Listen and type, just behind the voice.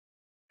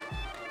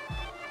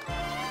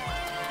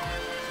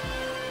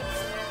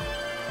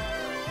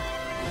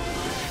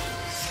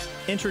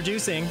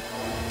Introducing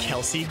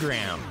Kelsey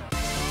Graham.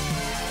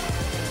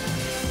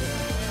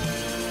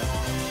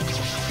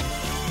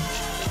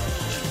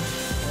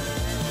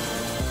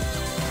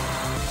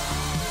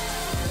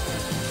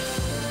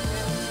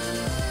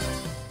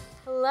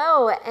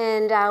 Hello,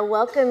 and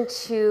welcome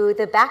to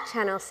the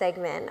Backchannel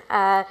segment.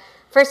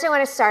 First, I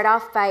want to start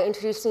off by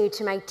introducing you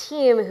to my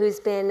team who's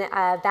been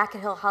back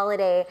at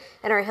Holliday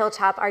in our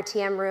Hilltop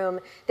RTM room.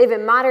 They've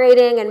been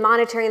moderating and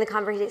monitoring the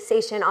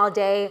conversation all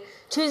day,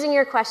 choosing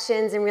your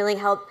questions and really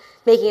help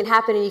making it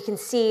happen. And you can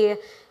see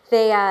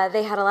they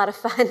had a lot of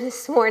fun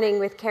this morning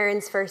with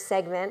Karen's first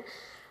segment.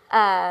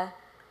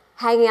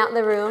 Hanging out in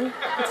the room,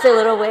 it's a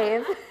little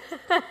wave.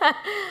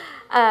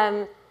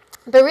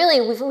 But really,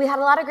 we had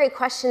a lot of great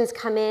questions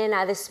come in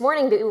this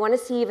morning, but we want to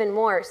see even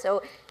more.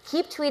 So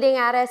keep tweeting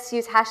at us.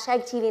 Use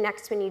hashtag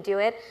TVnext when you do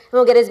it, and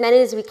we'll get as many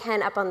as we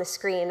can up on the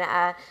screen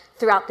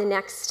throughout the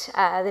next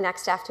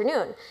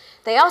afternoon.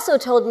 They also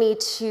told me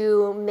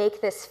to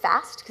make this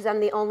fast because I'm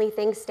the only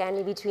thing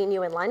standing between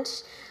you and lunch.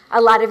 A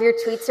lot of your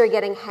tweets are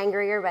getting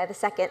hangrier by the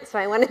second, so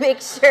I want to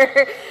make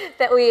sure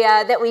that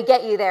we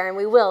get you there, and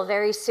we will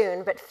very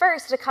soon. But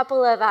first, a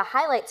couple of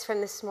highlights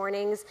from this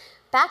morning's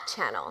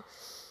Backchannel.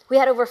 We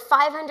had over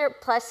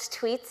 500 plus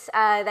tweets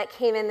that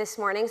came in this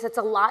morning, so it's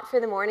a lot for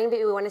the morning, but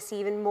we want to see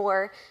even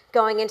more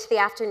going into the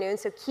afternoon,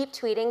 so keep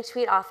tweeting,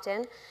 tweet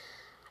often.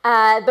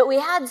 But we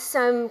had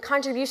some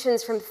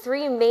contributions from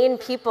three main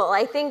people.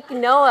 I think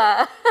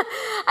Noah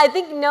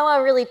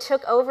really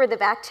took over the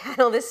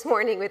Backchannel this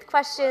morning with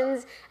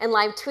questions and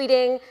live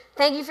tweeting.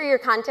 Thank you for your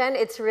content.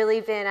 It's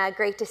really been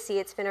great to see.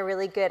 It's been a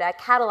really good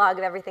catalog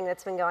of everything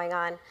that's been going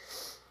on.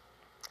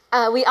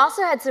 We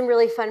also had some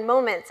really fun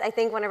moments. I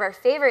think one of our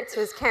favorites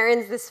was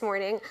Karen's this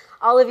morning.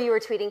 All of you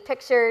were tweeting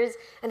pictures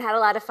and had a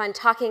lot of fun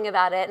talking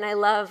about it. And I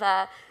love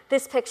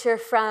this picture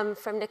from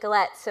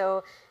Nicolette,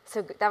 so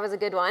that was a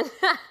good one.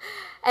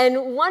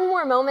 And one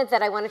more moment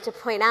that I wanted to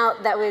point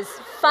out that was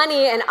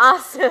funny and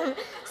awesome.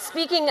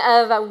 Speaking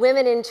of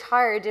women in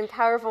charge and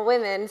powerful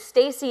women,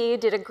 Stacy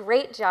did a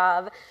great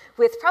job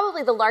with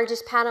probably the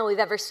largest panel we've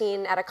ever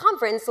seen at a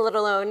conference, let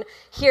alone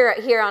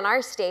here on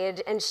our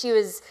stage. And she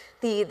was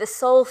the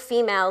sole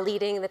female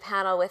leading the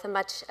panel with a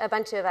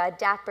bunch of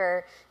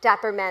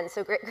dapper men.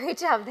 So great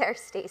job there,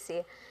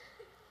 Stacy.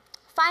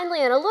 Finally,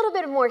 on a little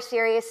bit more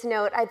serious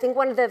note, I think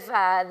one of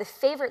the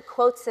favorite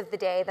quotes of the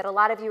day that a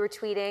lot of you were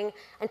tweeting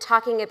and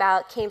talking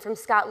about came from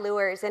Scott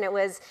Lewers, and it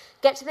was,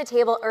 get to the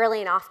table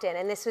early and often.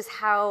 And this was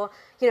how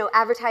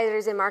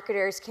advertisers and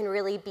marketers can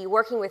really be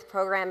working with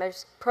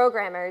programmers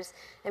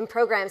and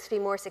programs to be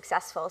more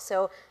successful.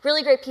 So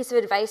really great piece of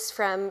advice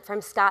from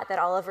Scott that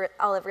all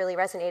have really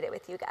resonated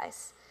with you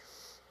guys.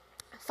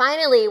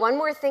 Finally, one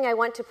more thing I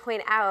want to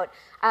point out,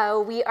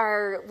 we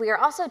are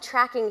also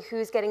tracking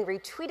who's getting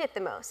retweeted the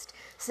most.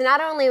 So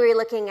not only are we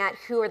looking at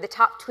who are the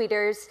top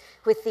tweeters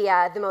with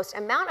the most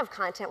amount of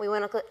content, we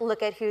want to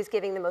look at who's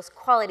giving the most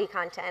quality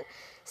content.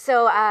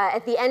 So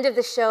at the end of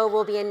the show,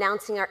 we'll be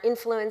announcing our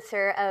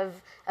influencer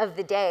of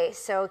the day.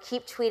 So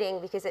keep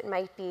tweeting because it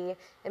might be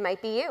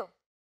you.